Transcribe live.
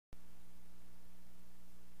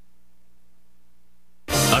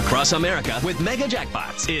across America with mega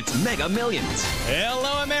jackpots. It's Mega Millions.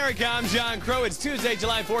 Hello, America. I'm John Crow. It's Tuesday,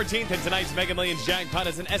 July 14th, and tonight's Mega Millions jackpot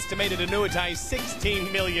is an estimated annuitized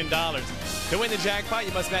 $16 million. To win the jackpot,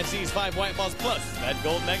 you must match these 5 white balls plus that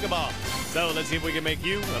gold mega ball. So let's see if we can make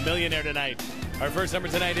you a millionaire tonight. Our first number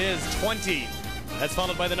tonight is 20. That's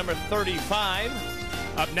followed by the number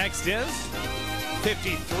 35. Up next is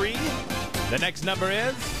 53. The next number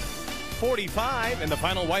is 45. And the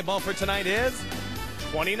final white ball for tonight is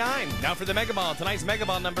 29. Now for the mega ball. Tonight's mega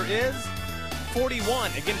ball number is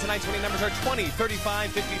 41. Again, tonight's winning numbers are 20,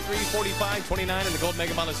 35, 53, 45, 29, and the gold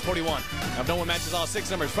mega ball is 41. Now, if no one matches all 6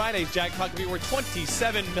 numbers, Friday's jackpot could be worth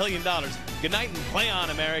 $27 million. Good night and play on,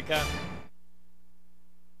 America.